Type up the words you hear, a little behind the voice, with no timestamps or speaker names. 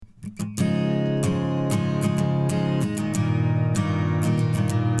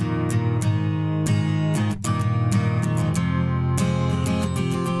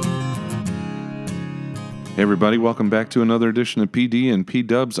Hey everybody, welcome back to another edition of PD and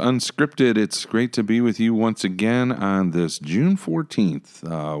P-Dubs Unscripted. It's great to be with you once again on this June 14th.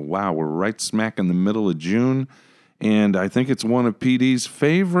 Wow, we're right smack in the middle of June, and I think it's one of PD's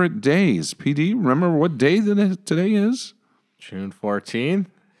favorite days. PD, remember what day today is? June 14th?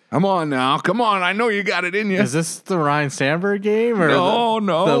 Come on now, come on, I know you got it in you. Is this the Ryan Sandberg game? Or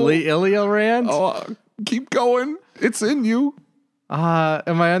No. The Lee Ilya rant? Oh, keep going, it's in you.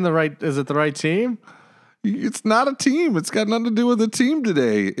 Am I on the right, is it the right team? It's not a team. It's got nothing to do with a team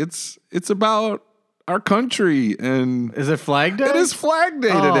today. It's about our country. And is it Flag Day? It is Flag Day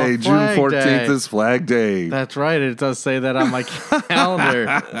today. Flag June 14th Day. is Flag Day. That's right. It does say that on my calendar.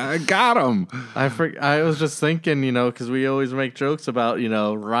 I got him. I was just thinking, because we always make jokes about,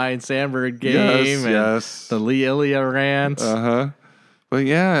 Ryan Sandberg game and the Lee Ilya rant. But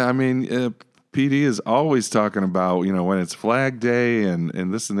yeah, I mean, PD is always talking about, when it's Flag Day and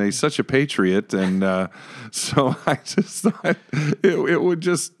this and that. He's such a patriot. And so I just thought it would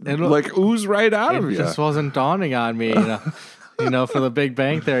just ooze right out of you. It just wasn't dawning on me. For the Big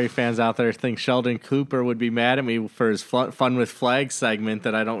Bang Theory fans out there, I think Sheldon Cooper would be mad at me for his Fun with Flag segment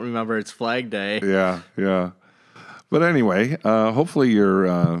that I don't remember it's Flag Day. Yeah. But anyway, hopefully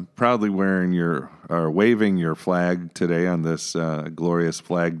you're proudly waving your flag today on this glorious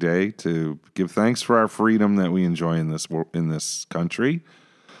Flag Day to give thanks for our freedom that we enjoy in this country.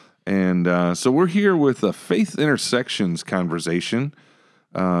 And so we're here with a Faith Intersections conversation.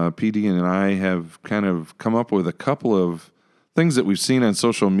 PD and I have kind of come up with a couple of things that we've seen on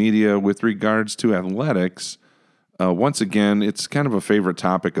social media with regards to athletics. Once again, it's kind of a favorite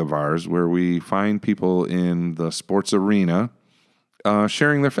topic of ours where we find people in the sports arena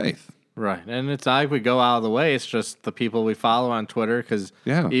sharing their faith. Right, and it's not like we go out of the way. It's just the people we follow on Twitter because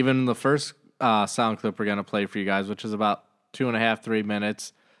even the first sound clip we're going to play for you guys, which is about 2.5, 3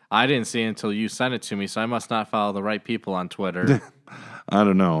 minutes, I didn't see it until you sent it to me, so I must not follow the right people on Twitter. I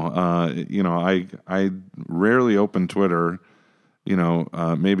don't know. I rarely open Twitter,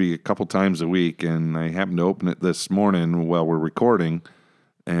 maybe a couple times a week, and I happened to open it this morning while we're recording,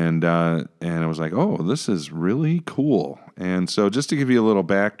 and I was like, oh, this is really cool. And so just to give you a little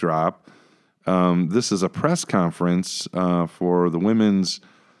backdrop, this is a press conference for the Women's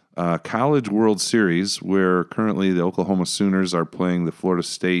College World Series, where currently the Oklahoma Sooners are playing the Florida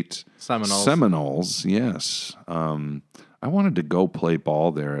State Seminoles. Yes. I wanted to go play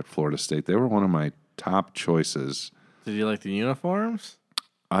ball there at Florida State. They were one of my top choices. Did you like the uniforms?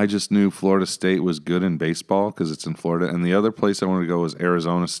 I just knew Florida State was good in baseball because it's in Florida. And the other place I wanted to go was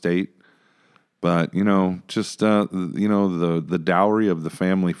Arizona State. But, the dowry of the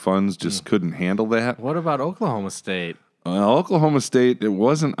family funds just couldn't handle that. What about Oklahoma State? Well, Oklahoma State, it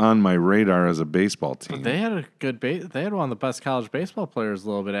wasn't on my radar as a baseball team. But they had a good they had one of the best college baseball players a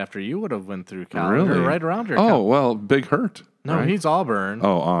little bit after you would have went through college. Really? Or right around your college. Well, Big Hurt. No, right? He's Auburn.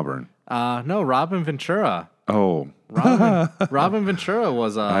 Oh, Auburn. No, Robin Ventura. Oh. Robin Ventura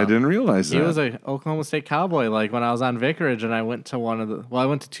was I didn't realize that. He was a Oklahoma State Cowboy. Like when I was on Vicarage and I went to I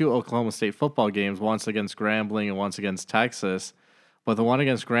went to 2 Oklahoma State football games, once against Grambling and once against Texas. But the one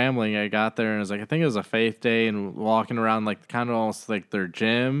against Grambling, I got there and it was I think it was a Faith Day and walking around kind of almost like their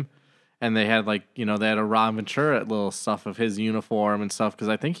gym. And they had they had a Robin Ventura little stuff of his uniform and stuff. Because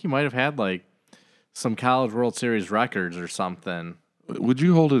I think he might have had some College World Series records or something. Would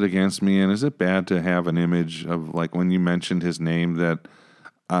you hold it against me? And is it bad to have an image of when you mentioned his name that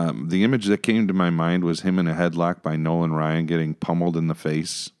the image that came to my mind was him in a headlock by Nolan Ryan getting pummeled in the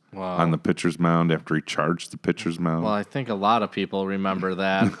face on the pitcher's mound after he charged the pitcher's mound? Well, I think a lot of people remember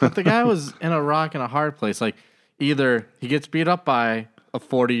that. But the guy was in a rock and a hard place. Either he gets beat up by a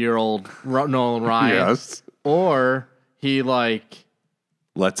 40-year-old Nolan Ryan, yes, or he lets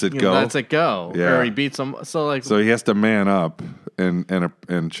it go. Lets it go. Yeah. Or he beats him. So he has to man up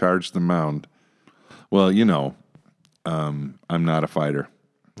and charge the mound. Well, I'm not a fighter.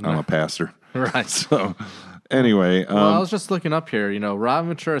 I'm a pastor. Right. So anyway. I was just looking up here, Robin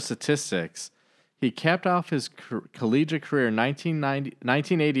Ventura statistics. He capped off his collegiate career in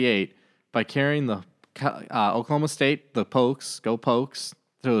 1988 by carrying the Oklahoma State, the Pokes, go Pokes,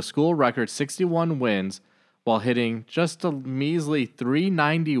 to a school record 61 wins while hitting just a measly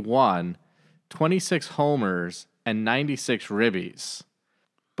 .391, 26 homers, and 96 ribbies.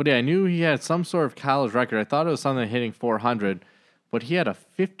 But yeah, I knew he had some sort of college record. I thought it was something hitting 400, but he had a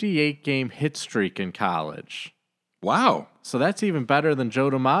 58-game hit streak in college. Wow. So that's even better than Joe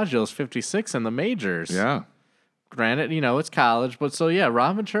DiMaggio's 56 in the majors. Yeah. Granted, it's college, but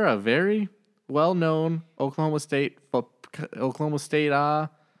Robin Ventura, very well-known Oklahoma State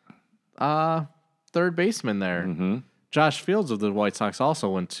third baseman there. Mm-hmm. Josh Fields of the White Sox also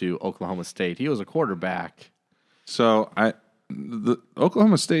went to Oklahoma State. He was a quarterback. So the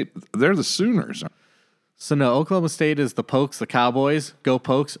Oklahoma State, they're the Sooners. So no, Oklahoma State is the Pokes, the Cowboys. Go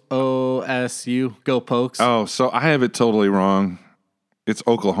Pokes. OSU. Go Pokes. Oh, so I have it totally wrong. It's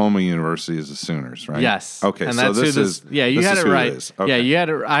Oklahoma University is the Sooners, right? Yes. Okay, and so that's this is yeah, you had it right. Okay. Yeah, you had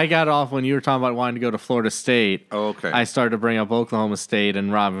it. I got off when you were talking about wanting to go to Florida State. Oh, okay. I started to bring up Oklahoma State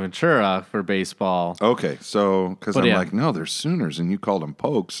and Robin Ventura for baseball. Okay, so because I'm yeah. like, no, they're Sooners, and you called them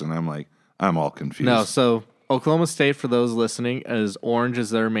Pokes, and I'm like, I'm all confused. No, so Oklahoma State, for those listening, is orange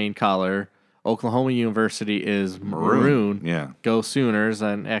is their main color. Oklahoma University is maroon. Yeah. Go Sooners.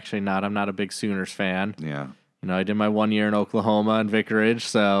 And actually not. I'm not a big Sooners fan. Yeah. You know, I did my 1 year in Oklahoma and Vicarage,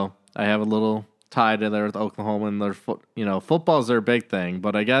 so I have a little tie to there with Oklahoma, and their football's their big thing.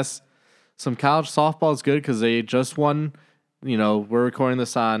 But I guess some college softball is good because they just won. You know, we're recording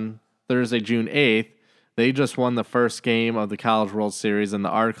this on Thursday, June 8th. They just won the first game of the College World Series, and the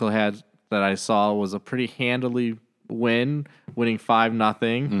article that I saw was a pretty handily win, winning 5-0.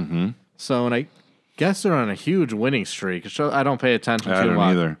 Mm-hmm. So, and I guess they're on a huge winning streak. I don't pay attention I too don't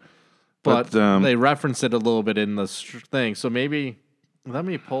much. either. But they reference it a little bit in the thing. So maybe let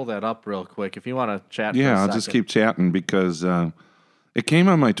me pull that up real quick if you want to chat. Yeah, for a I'll second. just keep chatting because it came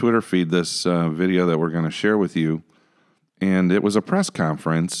on my Twitter feed, this video that we're going to share with you. And it was a press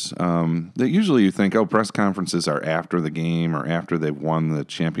conference that usually you think, press conferences are after the game or after they've won the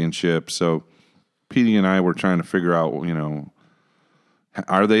championship. So Petey and I were trying to figure out,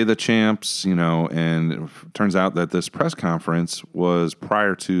 are they the champs? And it turns out that this press conference was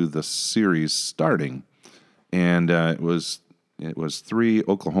prior to the series starting. And it was 3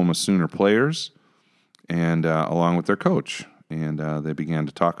 Oklahoma Sooner players and along with their coach. And they began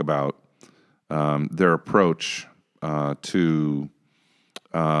to talk about their approach to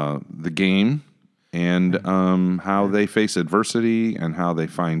the game and how they face adversity and how they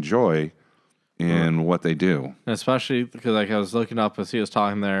find joy in what they do. And especially because I was looking up as he was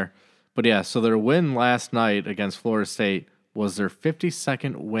talking there. But yeah, so their win last night against Florida State was their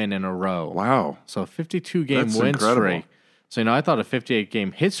 52nd win in a row. Wow. So a 52-game That's win incredible. streak. So, I thought a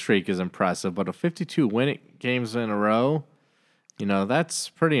 58-game hit streak is impressive, but a 52 winning games in a row, that's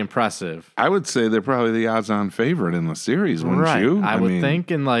pretty impressive. I would say they're probably the odds-on favorite in the series, wouldn't you? I would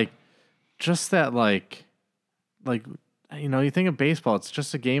think, and just that, you think of baseball, it's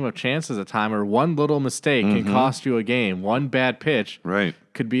just a game of chances at time, or one little mistake can cost you a game. One bad pitch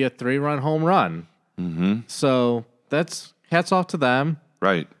could be a 3-run home run. Mm-hmm. So that's hats off to them.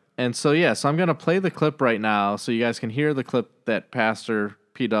 Right. And so, so I'm going to play the clip right now so you guys can hear the clip that Pastor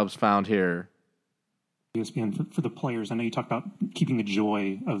P-Dubs found here. ESPN, for the players, I know you talked about keeping the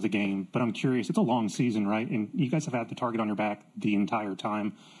joy of the game, but I'm curious, it's a long season, right? And you guys have had the target on your back the entire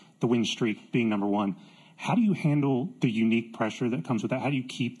time, the win streak being number one. How do you handle the unique pressure that comes with that? How do you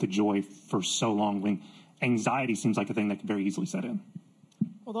keep the joy for so long when anxiety seems like a thing that could very easily set in?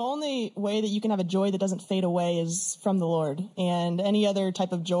 Well, the only way that you can have a joy that doesn't fade away is from the Lord. And any other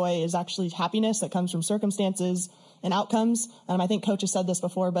type of joy is actually happiness that comes from circumstances and outcomes. I think Coach has said this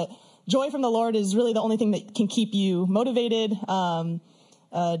before, but joy from the Lord is really the only thing that can keep you motivated,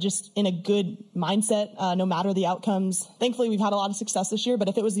 just in a good mindset, no matter the outcomes. Thankfully, we've had a lot of success this year, but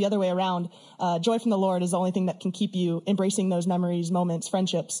if it was the other way around, joy from the Lord is the only thing that can keep you embracing those memories, moments,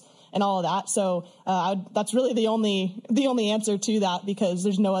 friendships, and all of that. So that's really the only answer to that, because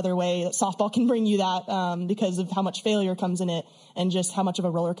there's no other way that softball can bring you that, because of how much failure comes in it and just how much of a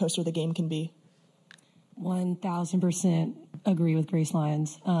roller coaster the game can be. 1,000% agree with Grace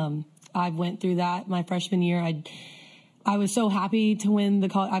Lyons. I went through that my freshman year. I was so happy to win the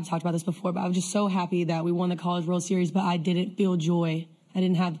college. I've talked about this before, but I was just so happy that we won the College World Series, but I didn't feel joy. I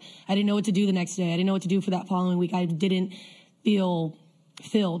didn't know what to do the next day. I didn't know what to do for that following week. I didn't feel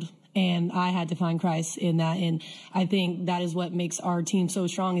filled, and I had to find Christ in that. And I think that is what makes our team so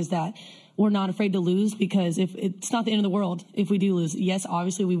strong, is that we're not afraid to lose, because if it's not the end of the world if we do lose. Yes,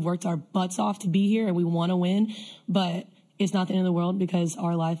 obviously we've worked our butts off to be here and we want to win, but it's not the end of the world because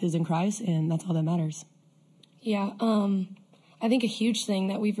our life is in Christ, and that's all that matters. Yeah, I think a huge thing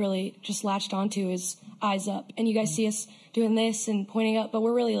that we've really just latched onto is eyes up. And you guys see us doing this and pointing up, but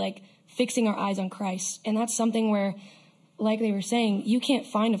we're really fixing our eyes on Christ. And that's something where, like they were saying, you can't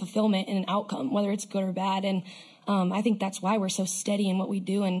find a fulfillment in an outcome, whether it's good or bad. And I think that's why we're so steady in what we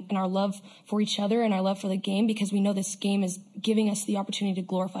do and our love for each other and our love for the game, because we know this game is giving us the opportunity to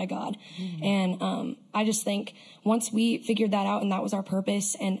glorify God. Mm-hmm. And I just think once we figured that out and that was our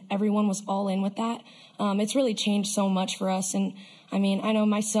purpose and everyone was all in with that, it's really changed so much for us. And I mean, I know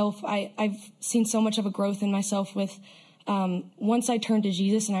myself, I've seen so much of a growth in myself with once I turned to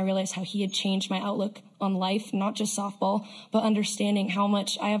Jesus and I realized how he had changed my outlook on life, not just softball, but understanding how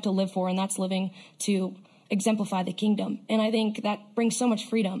much I have to live for, and that's living to exemplify the kingdom. And I think that brings so much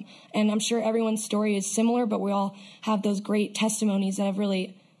freedom. And I'm sure everyone's story is similar, but we all have those great testimonies that have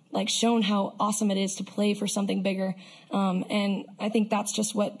really shown how awesome it is to play for something bigger. And I think that's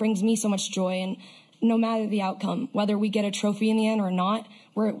just what brings me so much joy. And no matter the outcome, whether we get a trophy in the end or not,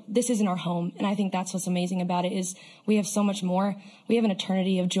 this isn't our home. And I think that's what's amazing about it is we have so much more. We have an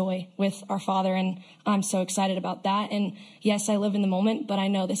eternity of joy with our Father, and I'm so excited about that. And yes, I live in the moment, but I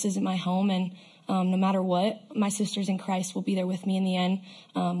know this isn't my home. And no matter what, my sisters in Christ will be there with me in the end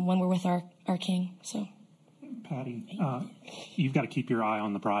when we're with our King. So, Patty, you've got to keep your eye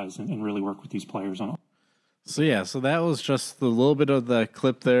on the prize and really work with these players on. So that was just a little bit of the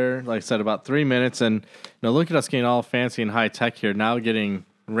clip there. Like I said, about 3 minutes, and look at us getting all fancy and high tech here. Now getting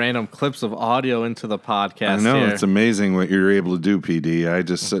random clips of audio into the podcast. I know here. It's amazing what you're able to do, PD. I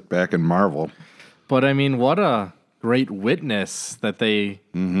just sit back and marvel. But I mean, what a great witness that they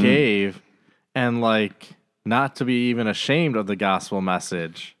gave, and not to be even ashamed of the gospel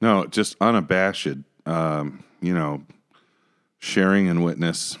message. No, just unabashed. Sharing and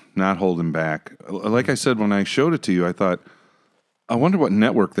witness, not holding back. Like I said, when I showed it to you, I thought, I wonder what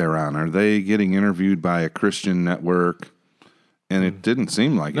network they're on. Are they getting interviewed by a Christian network? And it didn't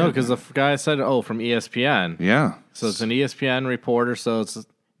seem like it. No, because the guy said, from ESPN. Yeah. So it's an ESPN reporter. So it's,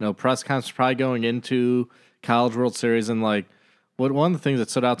 press conference probably going into College World Series. And one of the things that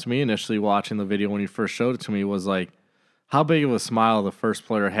stood out to me initially watching the video when you first showed it to me was how big of a smile the first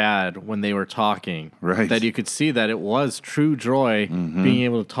player had when they were talking. Right. That you could see that it was true joy being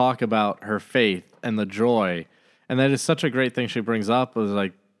able to talk about her faith and the joy. And that is such a great thing she brings up is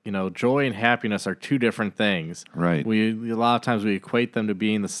joy and happiness are two different things. Right. A lot of times we equate them to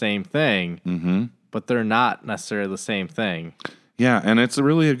being the same thing, but they're not necessarily the same thing. Yeah, and it's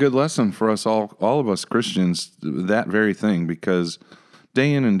really a good lesson for us all of us Christians, that very thing, because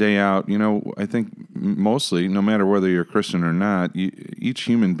day in and day out, I think mostly, no matter whether you're a Christian or not, each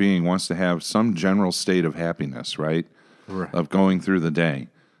human being wants to have some general state of happiness, right? Of going through the day.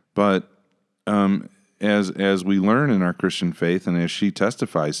 But as we learn in our Christian faith, and as she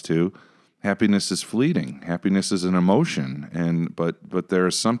testifies to, happiness is fleeting. Happiness is an emotion, but there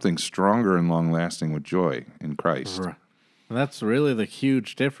is something stronger and long-lasting with joy in Christ. Right. And that's really the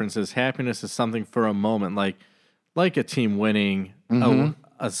huge difference. Is happiness is something for a moment, like a team winning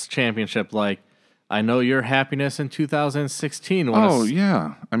a championship. I know your happiness in 2016.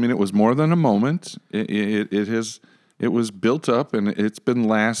 Yeah. I mean, it was more than a moment. It was built up and it's been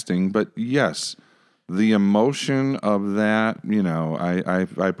lasting. But yes, the emotion of that.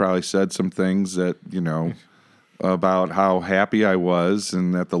 I probably said some things that about how happy I was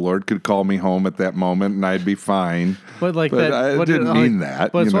and that the Lord could call me home at that moment and I'd be fine. But I didn't mean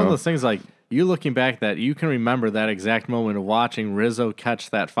that. But it's one of those things you looking back that you can remember that exact moment of watching Rizzo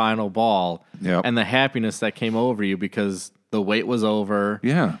catch that final ball and the happiness that came over you because the wait was over.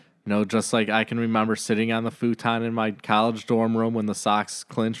 Yeah. Just like I can remember sitting on the futon in my college dorm room when the Sox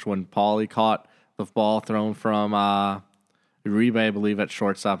clinched, when Paulie caught the ball thrown from Uribe, I believe, at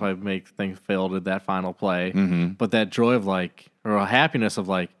shortstop. I think fielded that final play. But that joy of or a happiness of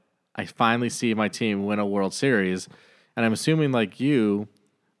I finally see my team win a World Series. And I'm assuming you,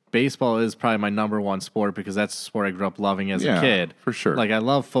 baseball is probably my number one sport because that's the sport I grew up loving as a kid. For sure. I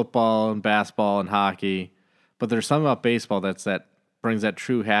love football and basketball and hockey, but there's something about baseball that brings that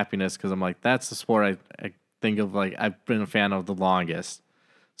true happiness because I'm that's the sport I think of I've been a fan of the longest.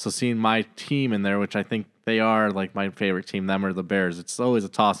 So seeing my team in there, which I think they are my favorite team, them or the Bears, it's always a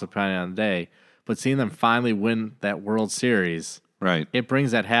toss-up depending on the day, but seeing them finally win that World Series, right, it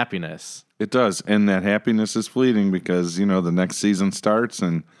brings that happiness. It does, and that happiness is fleeting because the next season starts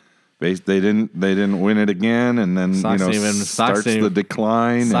and they didn't win it again, and then starts the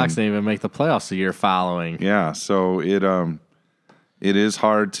decline. Sox didn't even make the playoffs the year following. Yeah, so it is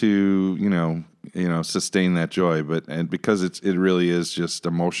hard to sustain that joy, but because it really is just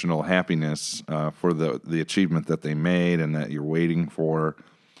emotional happiness for the achievement that they made and that you're waiting for.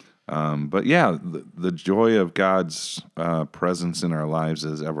 But yeah, the joy of God's presence in our lives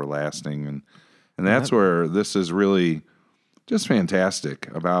is everlasting, and that's where this is really just fantastic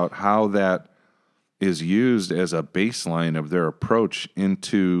about how that is used as a baseline of their approach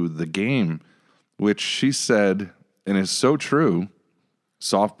into the game, which she said, and is so true,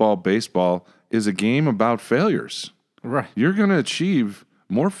 softball, baseball is a game about failures. Right. You're going to achieve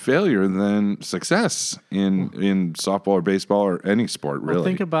more failure than success in softball or baseball or any sport, really. Well,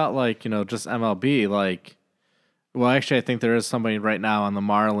 think about just MLB. Actually, I think there is somebody right now on the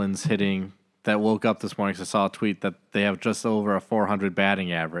Marlins hitting that woke up this morning because I saw a tweet that they have just over a 400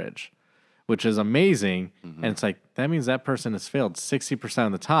 batting average, which is amazing. Mm-hmm. And it's like, that means that person has failed 60%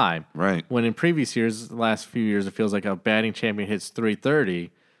 of the time. Right. When in previous years, the last few years, it feels like a batting champion hits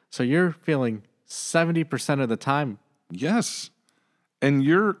 330. So you're feeling 70% of the time. Yes. And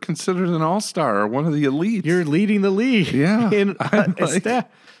you're considered an all-star or one of the elites. You're leading the league. Yeah. I'm like,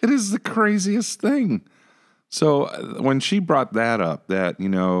 stat. it is the craziest thing. So when she brought that up, that,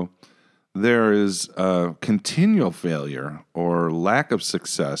 there is a continual failure or lack of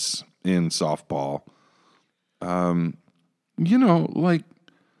success in softball, like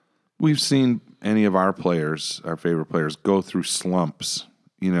we've seen any of our players, our favorite players, go through slumps,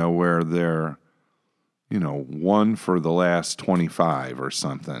 where they're, 1 for the last 25 or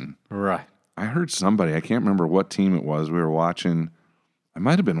something. Right. I heard somebody, I can't remember what team it was, we were watching, I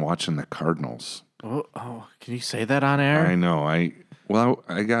might have been watching the Cardinals. Oh, can you say that on air? I know. I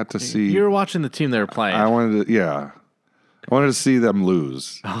got to see. You were watching the team they were playing. I wanted to see them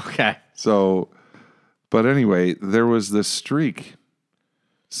lose. Okay. So, but anyway, there was this streak.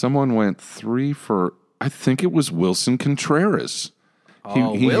 Someone went 3 for, I think it was Wilson Contreras. He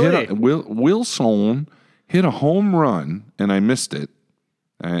Willie. Wilson hit a home run, and I missed it.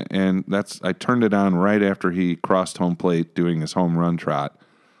 And I turned it on right after he crossed home plate doing his home run trot.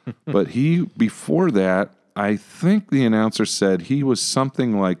 But before that, I think the announcer said he was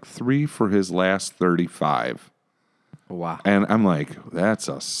something like 3 for his last 35. Wow. And I'm like, that's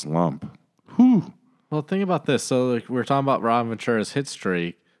a slump. Whew. Well, think about this. So we're talking about Robin Ventura's hit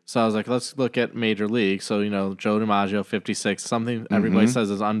streak. So I was like, let's look at Major League. So, Joe DiMaggio, 56, something everybody says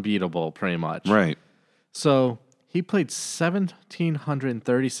is unbeatable, pretty much. Right. So he played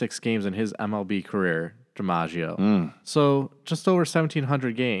 1,736 games in his MLB career, DiMaggio. So just over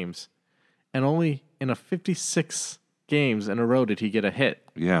 1,700 games. And only in a 56 games in a row did he get a hit.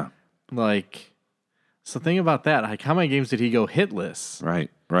 Yeah. So think about that. Like, how many games did he go hitless?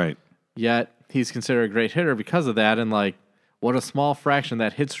 Right. Yet he's considered a great hitter because of that. And, what a small fraction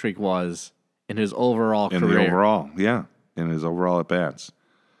that hit streak was in his overall career. In his overall at-bats.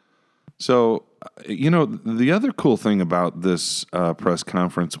 So, the other cool thing about this press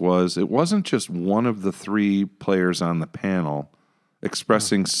conference was it wasn't just one of the 3 players on the panel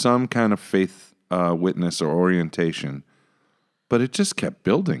expressing some kind of faith witness or orientation, but it just kept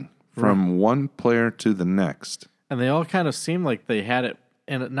building from one player to the next. And they all kind of seemed like they had it,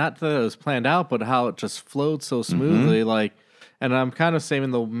 and not that it was planned out, but how it just flowed so smoothly. And I'm kind of saving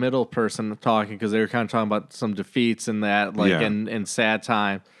the middle person talking because they were kind of talking about some defeats and that, and sad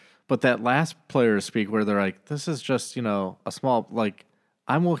time. But that last player to speak where they're like, this is just, a small,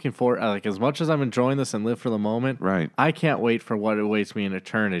 I'm looking for, as much as I'm enjoying this and live for the moment, right? I can't wait for what awaits me in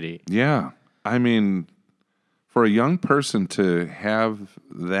eternity. Yeah. I mean, for a young person to have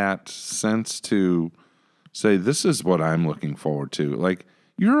that sense to say, this is what I'm looking forward to.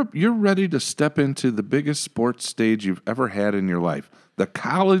 You're ready to step into the biggest sports stage you've ever had in your life, the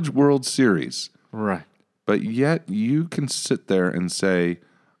College World Series. Right. But yet you can sit there and say,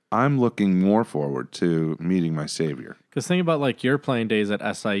 I'm looking more forward to meeting my Savior. Because think about your playing days at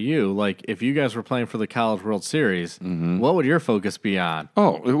SIU. If you guys were playing for the College World Series, what would your focus be on?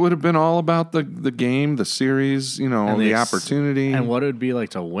 Oh, it would have been all about the game, the series, and the opportunity. And what it would be like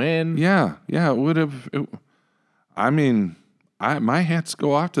to win. Yeah, it would have. My hats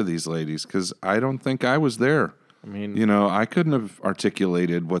go off to these ladies because I don't think I was there. I couldn't have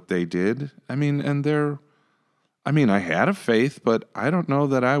articulated what they did. I had a faith, but I don't know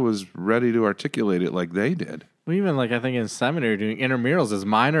that I was ready to articulate it like they did. Well, even I think in seminary doing intramurals, as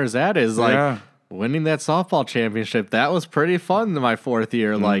minor as that is, winning that softball championship, that was pretty fun in my 4th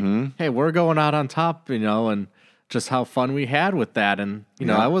year. Hey, we're going out on top, and just how fun we had with that. And,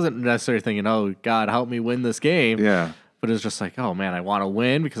 I wasn't necessarily thinking, oh, God, help me win this game. Yeah. But it was just oh, man, I want to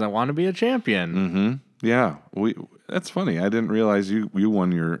win because I want to be a champion. Mm-hmm. Yeah. That's funny. I didn't realize you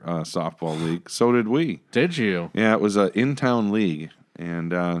won your softball league. So did we. Did you? Yeah, it was an in-town league,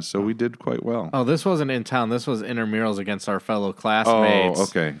 and so we did quite well. Oh, this wasn't in town. This was intramurals against our fellow classmates. Oh,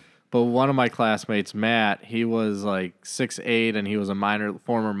 okay. But one of my classmates, Matt, he was 6'8", and he was a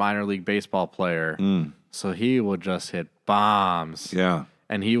former minor league baseball player. So he would just hit bombs. Yeah.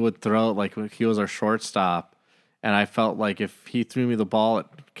 And he would throw he was our shortstop. And I felt like if he threw me the ball at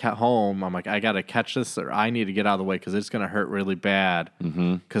home, I'm like, I got to catch this or I need to get out of the way because it's going to hurt really bad.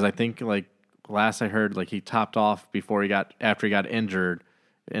 Because I think, last I heard, he topped off after he got injured,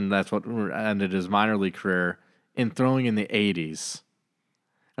 and that's what ended his minor league career, in throwing in the 80s.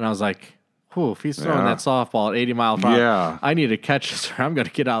 And I was like, whew, if he's throwing that softball at 80 miles per hour, I need to catch this or I'm going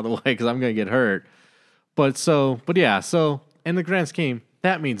to get out of the way because I'm going to get hurt. So in the grand scheme,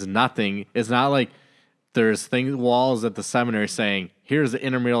 that means nothing. It's not there's walls at the seminary saying, here's the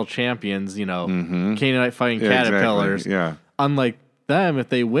intramural champions, Canaanite fighting caterpillars. Exactly. Yeah. Unlike them, if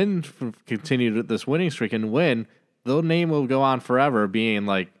they continue this winning streak and win, their name will go on forever being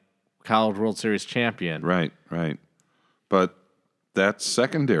like College World Series champion. Right. But that's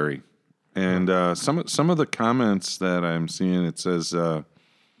secondary. And some of the comments that I'm seeing, it says,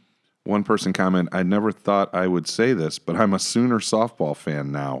 one person comment, I never thought I would say this, but I'm a Sooner softball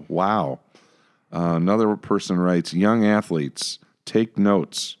fan now. Wow. Another person writes, young athletes, take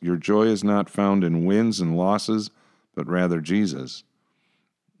notes. Your joy is not found in wins and losses, but rather Jesus.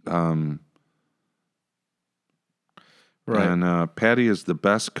 Right. And Patty is the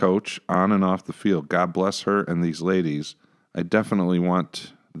best coach on and off the field. God bless her and these ladies. I definitely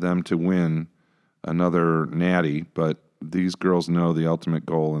want them to win another natty, but these girls know the ultimate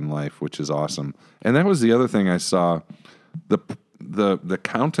goal in life, which is awesome. And that was the other thing I saw. The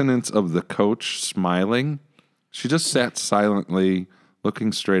countenance of the coach smiling. She just sat silently,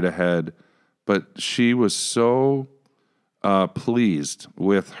 looking straight ahead, but she was so pleased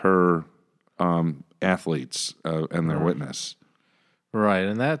with her athletes and their witness. Right,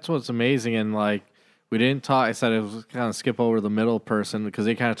 and that's what's amazing. And like, we didn't talk. I said it was kind of skip over the middle person because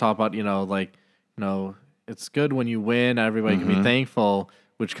they kind of talk about it's good when you win. Everybody can be thankful,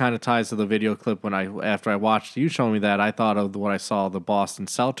 which kind of ties to the video clip after I watched you showing me that, I thought of what I saw the Boston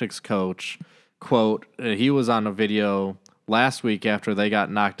Celtics coach quote. He was on a video last week after they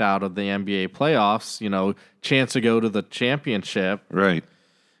got knocked out of the NBA playoffs, chance to go to the championship. Right.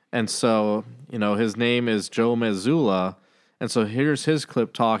 And so, his name is Joe Mazzulla. And so here's his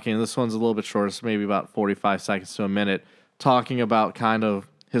clip talking. This one's a little bit shorter, so maybe about 45 seconds to a minute, talking about kind of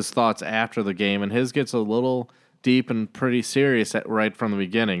his thoughts after the game. And his gets a little deep and pretty serious right from the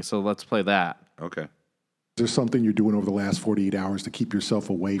beginning. So let's play that. Okay. Is there something you're doing over the last 48 hours to keep yourself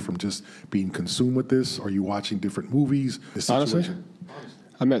away from just being consumed with this? Are you watching different movies? Honestly,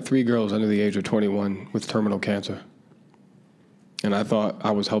 I met 3 girls under the age of 21 with terminal cancer. And I thought I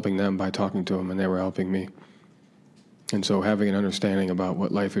was helping them by talking to them, and they were helping me. And so having an understanding about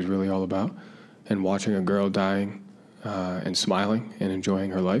what life is really all about and watching a girl dying and smiling and enjoying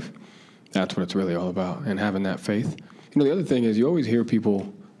her life, that's what it's really all about, and having that faith. The other thing is you always hear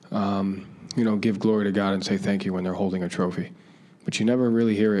people, give glory to God and say thank you when they're holding a trophy. But you never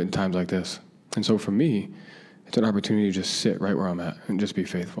really hear it in times like this. And so for me, it's an opportunity to just sit right where I'm at and just be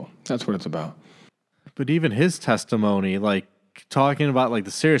faithful. That's what it's about. But even his testimony, like, talking about like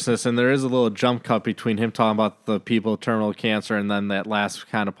the seriousness, and there is a little jump cut between him talking about the people with terminal cancer and then that last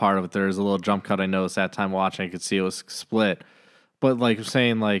kind of part of it. There is a little jump cut. I noticed that time watching, I could see it was split. But like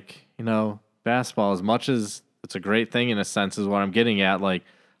saying, like, basketball, as much as it's a great thing in a sense, is what I'm getting at. Like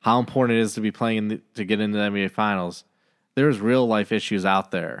how important it is to be playing to get into the NBA Finals. There's real life issues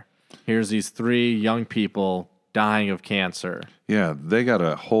out there. Here's these 3 young people dying of cancer. Yeah, they got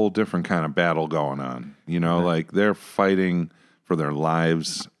a whole different kind of battle going on. Like they're fighting for their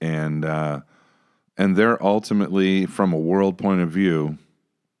lives, and they're ultimately, from a world point of view,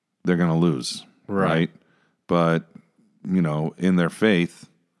 they're going to lose, right? But in their faith,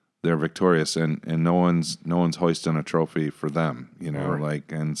 they're victorious, and no one's hoisting a trophy for them,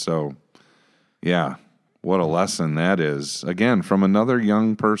 and so, yeah, what a lesson that is. Again, from another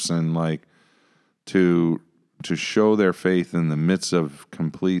young person, like to show their faith in the midst of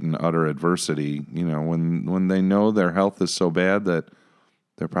complete and utter adversity, when they know their health is so bad that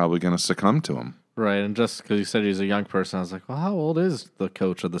they're probably going to succumb to them. Right, and just because you said he's a young person, I was like, well, how old is the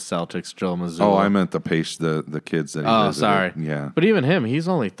coach of the Celtics, Joe Mazzulla? Oh, I meant the kids that he visited. Sorry. Yeah. But even him, he's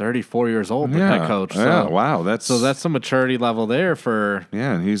only 34 years old, the head coach. So, yeah, wow. That's some maturity level there for...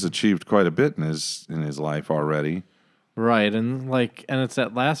 Yeah, and he's achieved quite a bit in his life already. Right, and it's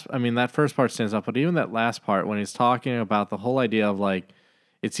that that first part stands up, but even that last part when he's talking about the whole idea of like,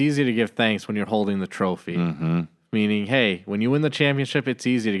 it's easy to give thanks when you're holding the trophy. Mm-hmm. Meaning, hey, when you win the championship, it's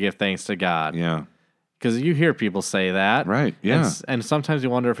easy to give thanks to God. Yeah. Because you hear people say that. Right, yeah. And sometimes you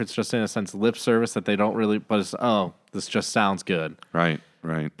wonder if it's just, in a sense, lip service that they don't really, but it's, this just sounds good. Right.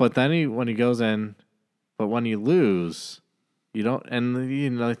 But then when he goes in, but when you lose, you don't,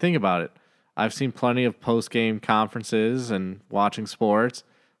 and think about it. I've seen plenty of post-game conferences and watching sports.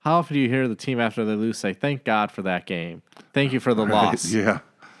 How often do you hear the team after they lose say, thank God for that game. Thank you for the loss.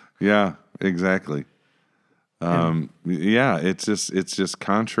 Yeah, exactly. It's just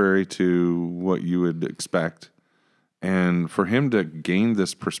contrary to what you would expect. And for him to gain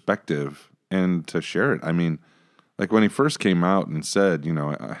this perspective and to share it, like when he first came out and said,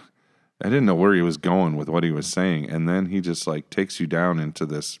 I didn't know where he was going with what he was saying. And then he just like takes you down into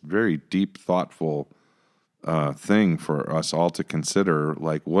this very deep, thoughtful thing for us all to consider,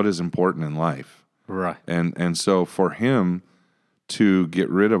 like what is important in life. Right. And so for him to get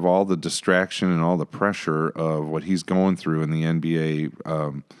rid of all the distraction and all the pressure of what he's going through in the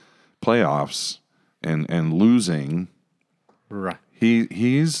NBA playoffs and losing, Right.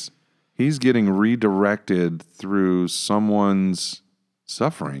 he's getting redirected through someone's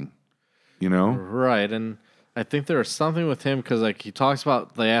suffering, you know? Right. And I think there was something with him because, like, he talks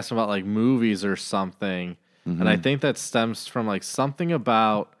about, they asked him about, like, movies or something. And I think that stems from, like, something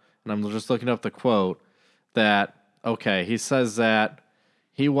about, and I'm just looking up the quote, that, okay, he says that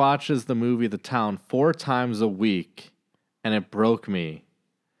he watches the movie The Town 4 times a week, and it broke me.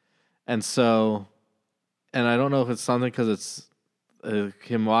 And so, and I don't know if it's something because it's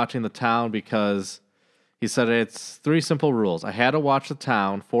him watching The Town, because he said it's 3 simple rules. I had to watch The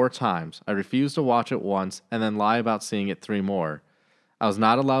Town 4 times. I refused to watch it once and then lie about seeing it 3 more. I was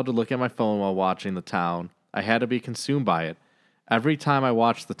not allowed to look at my phone while watching The Town. I had to be consumed by it. Every time I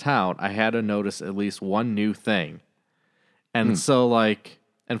watched The Town, I had to notice at least one new thing. And so, like,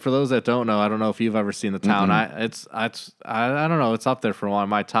 and for those that don't know, I don't know if you've ever seen The Town. I don't know. It's up there for one of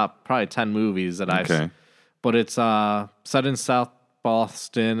my top probably 10 movies that I've seen. But it's set in South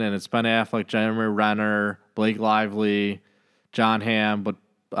Boston, and it's Ben Affleck, Jeremy Renner, Blake Lively, John Hamm. But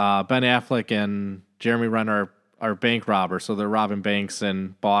Ben Affleck and Jeremy Renner are bank robbers, so they're robbing banks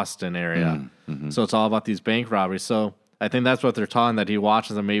in Boston area. So it's all about these bank robberies. So I think that's what they're talking, that he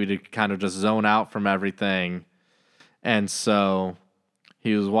watches them maybe to kind of just zone out from everything. And so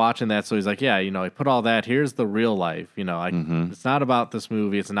he was watching that, so he's like, yeah, you know, I put all that, here's the real life. You know, it's not about this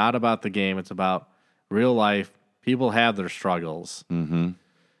movie, it's not about the game, it's about real life. People have their struggles. And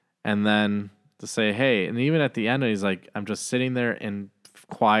then to say, hey, and even at the end, he's like, I'm just sitting there in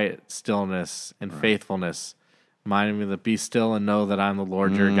quiet stillness and faithfulness, reminding me to be still and know that I'm the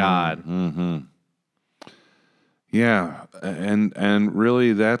Lord your God. Yeah, and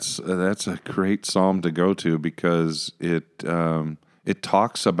really that's a great psalm to go to, because it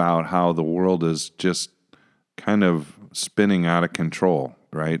talks about how the world is just kind of spinning out of control,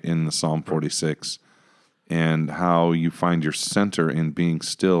 right, in the Psalm 46, and how you find your center in being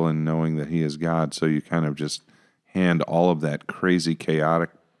still and knowing that He is God. So you kind of just hand all of that crazy, chaotic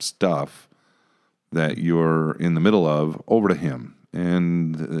stuff that you're in the middle of over to Him.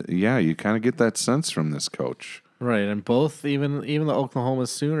 And yeah, you kind of get that sense from this coach. Right, and both, even the Oklahoma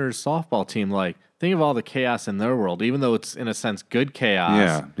Sooners softball team, like, think of all the chaos in their world, even though it's, in a sense, good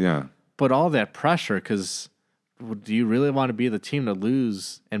chaos. Yeah. But all that pressure, because do you really want to be the team to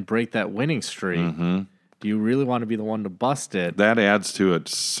lose and break that winning streak? Do you really want to be the one to bust it? That adds to it,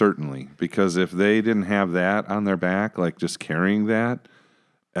 certainly, because if they didn't have that on their back, like just carrying that,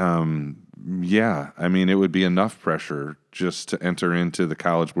 yeah, I mean, it would be enough pressure just to enter into the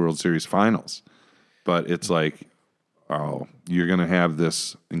College World Series finals. But it's like, oh, you're going to have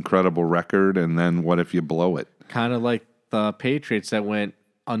this incredible record, and then what if you blow it? Kind of like the Patriots that went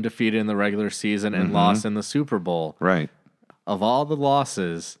undefeated in the regular season and lost in the Super Bowl. Right. Of all the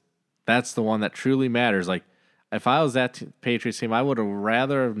losses, that's the one that truly matters. Like, if I was that Patriots team, I would have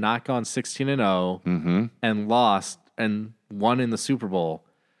rather have not gone 16-0 and lost and won in the Super Bowl.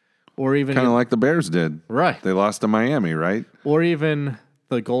 Or even kind of like the Bears did. Right. They lost to Miami, right? Or even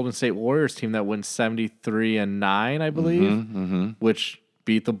the Golden State Warriors team that went 73-9, I believe, which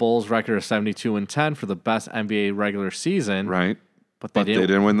beat the Bulls' record of 72-10 for the best NBA regular season. Right. But they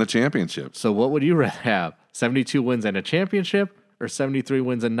didn't win the championship. So what would you rather have? 72 wins and a championship, or 73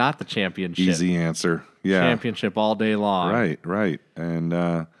 wins and not the championship? Easy answer. Yeah. Championship all day long. Right. And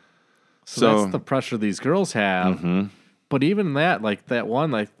so that's the pressure these girls have. But even that, like that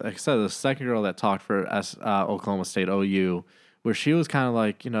one, like I said, the second girl that talked for Oklahoma State, OU, where she was kind of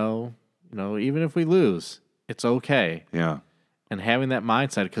like, you know, even if we lose, it's okay. Yeah. And having that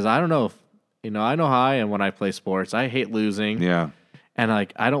mindset, because I don't know if, I know how I am when I play sports. I hate losing. Yeah. And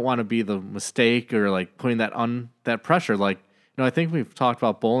like, I don't want to be the mistake or like putting that pressure. Like, I think we've talked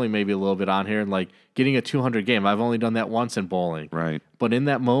about bowling maybe a little bit on here, and like getting a 200 game. I've only done that once in bowling. Right. But in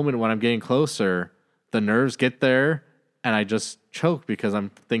that moment when I'm getting closer, the nerves get there, and I just choke because I'm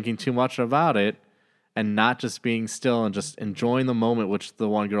thinking too much about it and not just being still and just enjoying the moment, which the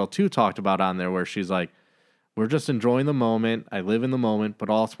one girl too talked about on there, where she's like, we're just enjoying the moment. I live in the moment, but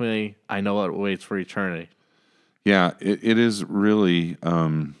ultimately I know what waits for eternity. Yeah, it is really,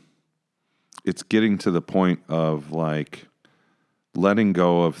 it's getting to the point of like letting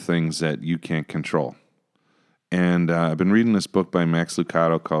go of things that you can't control. And I've been reading this book by Max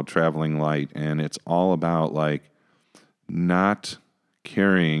Lucado called Traveling Light, and it's all about like not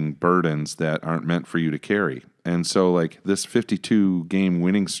carrying burdens that aren't meant for you to carry. And so like this 52 game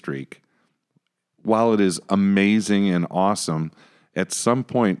winning streak, while it is amazing and awesome, at some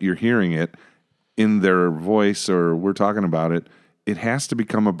point you're hearing it in their voice or we're talking about it, it has to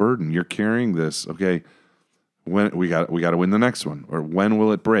become a burden. You're carrying this, okay, when we got to win the next one, or when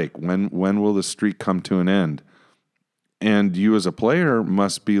will it break? When will the streak come to an end? And you as a player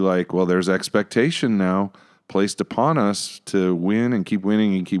must be like, well, there's expectation now placed upon us to win and keep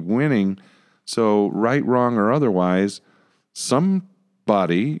winning and keep winning. So right, wrong, or otherwise,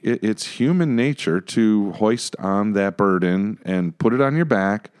 somebody, it's human nature to hoist on that burden and put it on your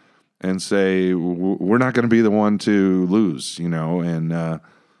back and say, we're not going to be the one to lose, and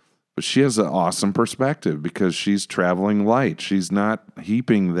but she has an awesome perspective because she's traveling light. She's not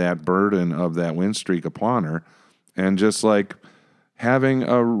heaping that burden of that win streak upon her, and just like having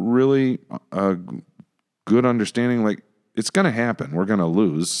a really good understanding, like it's going to happen. We're going to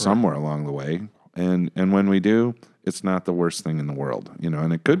lose somewhere along the way, and when we do, it's not the worst thing in the world,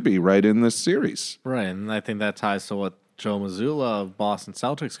 and it could be right in this series. Right, and I think that ties to what Joe Mazzulla of Boston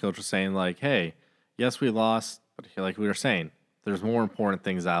Celtics coach was saying, like, hey, yes, we lost, but like we were saying, there's more important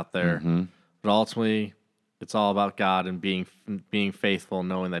things out there. Mm-hmm. But ultimately, it's all about God and being faithful,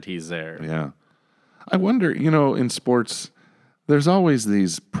 knowing that He's there. Yeah. I wonder, in sports, there's always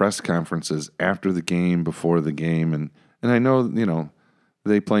these press conferences after the game, before the game, and I know,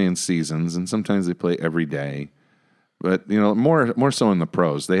 they play in seasons, and sometimes they play every day. But, more so in the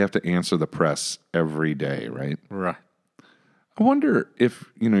pros, they have to answer the press every day, right? Right. I wonder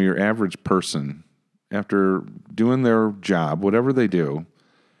if, your average person, after doing their job, whatever they do,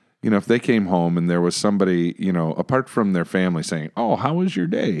 if they came home and there was somebody, apart from their family saying, oh, how was your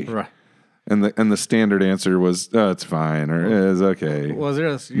day? Right. And the standard answer was, oh, it's fine, or it's okay. Well,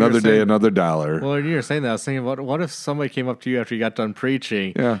 another day, another dollar. Well, when you were saying that, I was thinking, what if somebody came up to you after you got done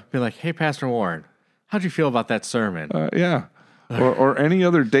preaching, be like, hey, Pastor Warren, how'd you feel about that sermon? Yeah. Or any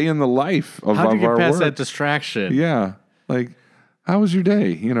other day in the life of our work. How'd you get past that distraction? Yeah. Like, how was your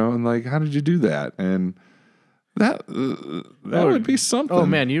day? And like, how did you do that? And that would be something. Oh,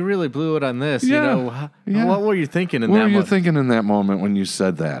 man, you really blew it on this. Yeah. What were you thinking in that moment? What moment? were you thinking in that moment when you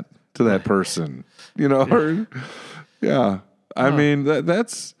said that to that person? Or, yeah. I mean,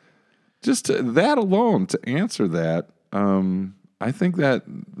 that's just that alone to answer that. I think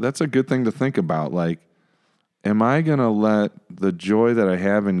that's a good thing to think about. Like, am I going to let the joy that I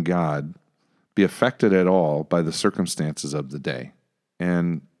have in God be affected at all by the circumstances of the day?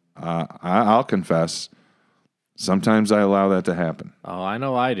 And I'll confess, sometimes I allow that to happen. Oh, I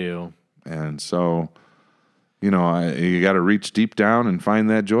know I do. And so, you got to reach deep down and find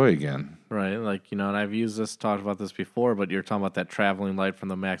that joy again. Right. Like, and I've talked about this before, but you're talking about that traveling light from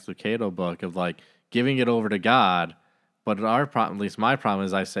the Max Lucado book of like giving it over to God. But our problem, at least my problem,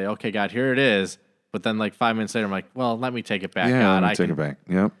 is I say, okay, God, here it is. But then like 5 minutes later, I'm like, well, let me take it back, God. Let me take it back.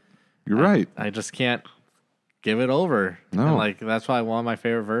 Yep. You're right. I just can't give it over. No. And like, that's why one of my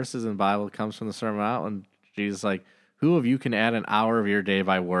favorite verses in the Bible comes from the Sermon on the Mount, and Jesus like, who of you can add an hour of your day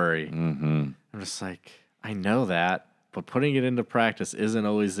by worry? Mm-hmm. I'm just like, I know that, but putting it into practice isn't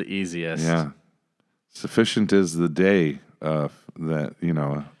always the easiest. Yeah. Sufficient is the day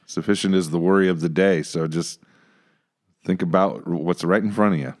sufficient is the worry of the day. So just think about what's right in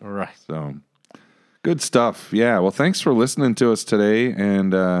front of you. Right. So good stuff. Yeah. Well, thanks for listening to us today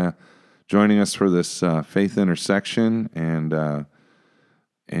and joining us for this faith intersection. And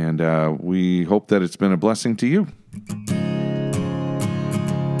we hope that it's been a blessing to you.